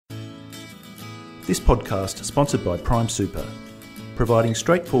This podcast is sponsored by Prime Super, providing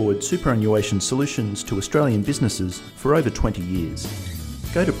straightforward superannuation solutions to Australian businesses for over 20 years.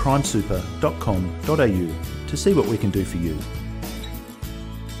 Go to primesuper.com.au to see what we can do for you.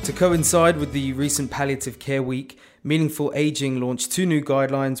 To coincide with the recent Palliative Care Week, Meaningful Ageing launched 2 new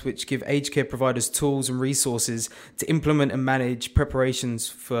guidelines which give aged care providers tools and resources to implement and manage preparations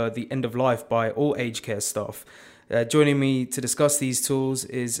for the end of life by all aged care staff. Joining me to discuss these tools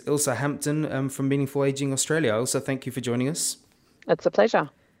is Ilse Hampton from Meaningful Ageing Australia. Ilse, thank you for joining us. It's a pleasure.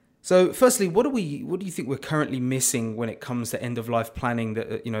 So, firstly, what do you think we're currently missing when it comes to end of life planning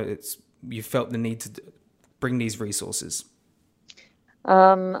that you felt the need to bring these resources?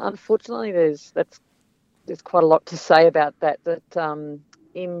 Unfortunately, there's quite a lot to say about that.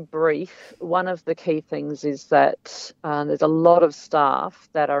 In brief, one of the key things is that there's a lot of staff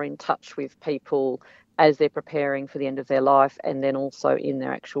that are in touch with people as they're preparing for the end of their life, and then also in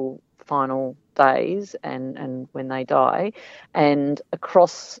their actual final days and when they die. And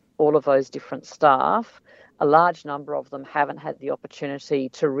across all of those different staff, a large number of them haven't had the opportunity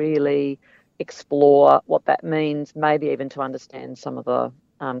to really explore what that means, maybe even to understand some of the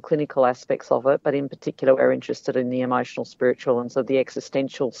clinical aspects of it, but in particular we're interested in the emotional, spiritual and so the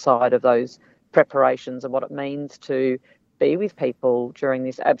existential side of those preparations and what it means to be with people during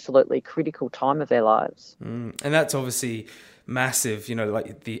this absolutely critical time of their lives. And that's obviously massive,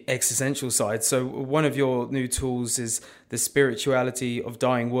 like the existential side. So one of your new tools is the Spirituality of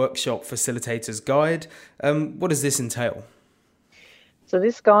Dying Workshop Facilitator's Guide. What does this entail? So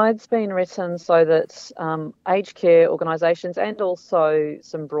this guide's been written so that aged care organisations and also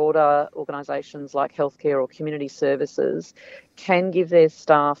some broader organisations like healthcare or community services can give their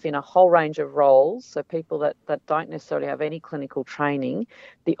staff in a whole range of roles, so people that don't necessarily have any clinical training,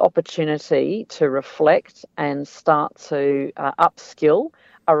 the opportunity to reflect and start to upskill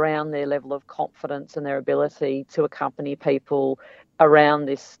around their level of confidence and their ability to accompany people around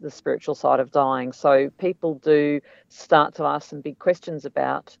the spiritual side of dying. So people do start to ask some big questions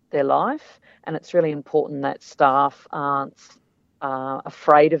about their life, and it's really important that staff aren't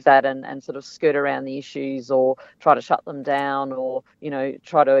afraid of that and sort of skirt around the issues or try to shut them down or,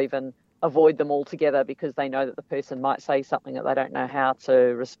 try to even avoid them altogether because they know that the person might say something that they don't know how to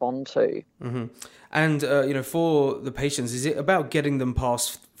respond to. Mm-hmm. And, for the patients, is it about getting them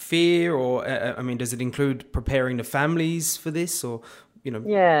past fear or, does it include preparing the families for this or,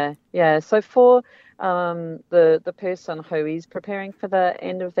 Yeah. So for the person who is preparing for the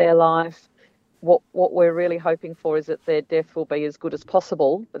end of their life, what we're really hoping for is that their death will be as good as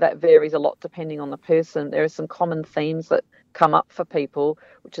possible, but that varies a lot depending on the person. There are some common themes that come up for people,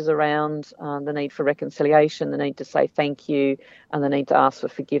 which is around the need for reconciliation, the need to say thank you, and the need to ask for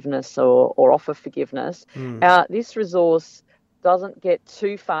forgiveness or offer forgiveness. This resource doesn't get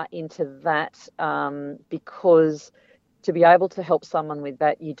too far into that because to be able to help someone with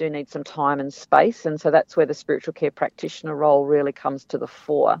that, you do need some time and space. And so that's where the spiritual care practitioner role really comes to the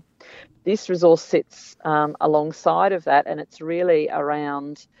fore. This resource sits alongside of that, and it's really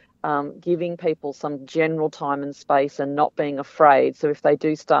around giving people some general time and space and not being afraid. So if they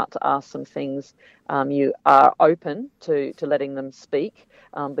do start to ask some things, you are open to letting them speak.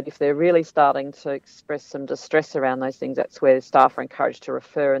 But if they're really starting to express some distress around those things, that's where staff are encouraged to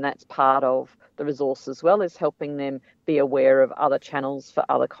refer, and that's part of the resource as well, as helping them be aware of other channels for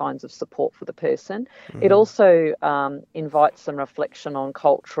other kinds of support for the person. Mm-hmm. It also invites some reflection on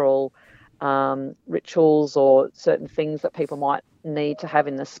cultural rituals or certain things that people might need to have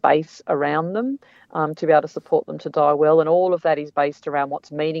in the space around them to be able to support them to die well. And all of that is based around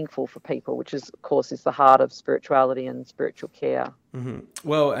what's meaningful for people, which is, of course, is the heart of spirituality and spiritual care. Mm-hmm.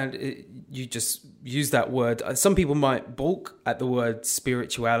 Well, and you just use that word. Some people might balk at the word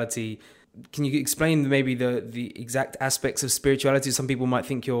spirituality. Can you explain maybe the exact aspects of spirituality? Some people might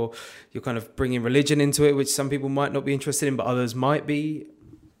think you're kind of bringing religion into it, which some people might not be interested in, but others might be.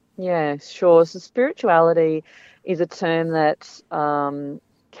 Yeah, sure. So spirituality is a term that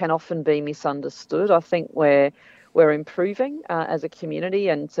can often be misunderstood. I think we're improving as a community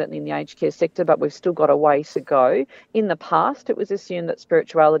and certainly in the aged care sector, but we've still got a way to go. In the past, it was assumed that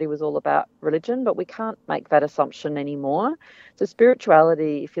spirituality was all about religion, but we can't make that assumption anymore. So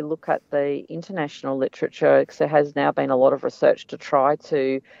spirituality, if you look at the international literature, there has now been a lot of research to try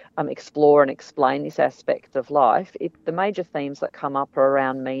to explore and explain this aspect of life. The major themes that come up are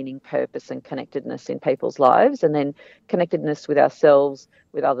around meaning, purpose and connectedness in people's lives, and then connectedness with ourselves,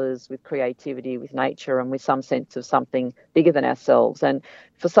 with others, with creativity, with nature, and with some sense of something bigger than ourselves. And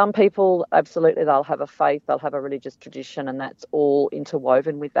for some people, absolutely, they'll have a faith, they'll have a religious tradition, and that's all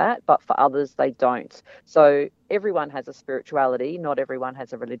interwoven with that. But for others, they don't. So everyone has a spirituality, not everyone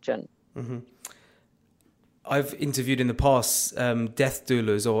has a religion. Mm-hmm. I've interviewed in the past death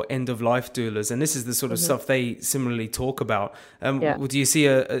doulas or end-of-life doulas, and this is the sort of stuff they similarly talk about. Do you see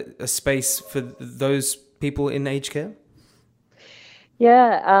a space for those people in aged care?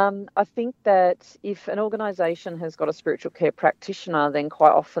 Yeah, I think that if an organisation has got a spiritual care practitioner, then quite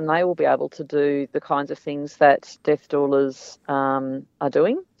often they will be able to do the kinds of things that death doulas are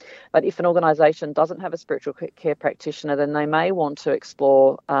doing. But if an organisation doesn't have a spiritual care practitioner, then they may want to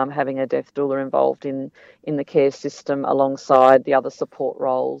explore having a death doula involved in the care system alongside the other support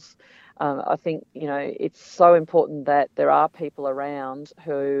roles. I think, it's so important that there are people around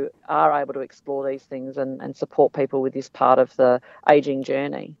who are able to explore these things and support people with this part of the ageing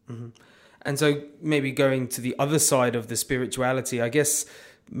journey. Mm-hmm. And so maybe going to the other side of the spirituality, I guess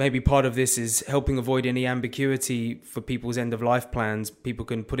maybe part of this is helping avoid any ambiguity for people's end-of-life plans. People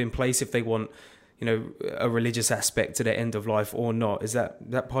can put in place if they want a religious aspect to their end of life or not. Is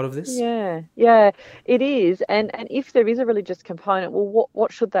that part of this? Yeah, it is. And if there is a religious component, well,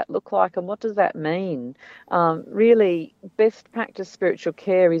 what should that look like and what does that mean? Really, best practice spiritual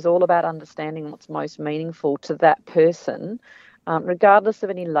care is all about understanding what's most meaningful to that person, regardless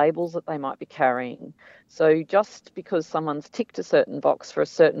of any labels that they might be carrying. So just because someone's ticked a certain box for a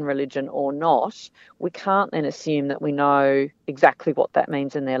certain religion or not, we can't then assume that we know exactly what that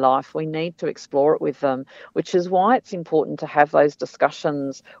means in their life. We need to explore it with them, which is why it's important to have those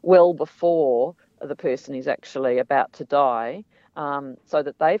discussions well before the person is actually about to die, so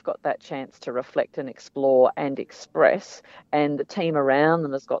that they've got that chance to reflect and explore and express, and the team around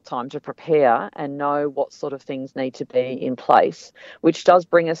them has got time to prepare and know what sort of things need to be in place, which does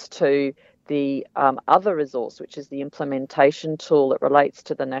bring us to the other resource, which is the implementation tool that relates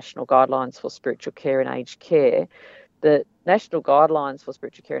to the National Guidelines for Spiritual Care and Aged Care. The National Guidelines for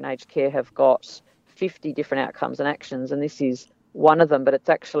Spiritual Care and Aged Care have got 50 different outcomes and actions, and this is one of them, but it's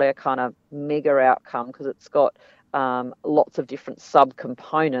actually a kind of mega outcome because it's got lots of different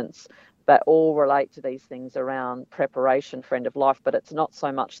subcomponents that all relate to these things around preparation for end of life, but it's not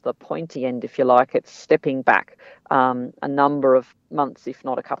so much the pointy end, if you like. It's stepping back a number of months, if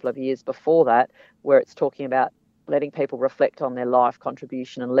not a couple of years before that, where it's talking about letting people reflect on their life,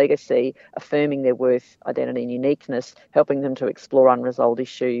 contribution and legacy, affirming their worth, identity and uniqueness, helping them to explore unresolved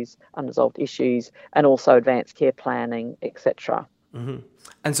issues, and also advanced care planning, etc. Mm-hmm.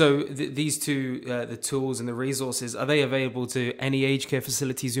 And so these two, the tools and the resources, are they available to any aged care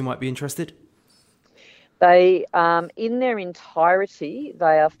facilities who might be interested? They, in their entirety,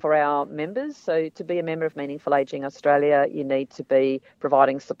 they are for our members. So to be a member of Meaningful Ageing Australia, you need to be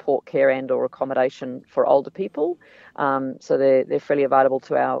providing support care and or accommodation for older people. So they're freely available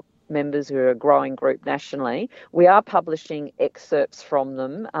to our members, who are a growing group nationally. We are publishing excerpts from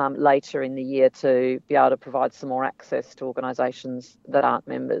them later in the year to be able to provide some more access to organisations that aren't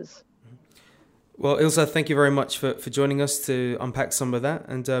members. Well, Ilse, thank you very much for joining us to unpack some of that,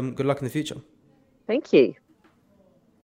 and good luck in the future. Thank you.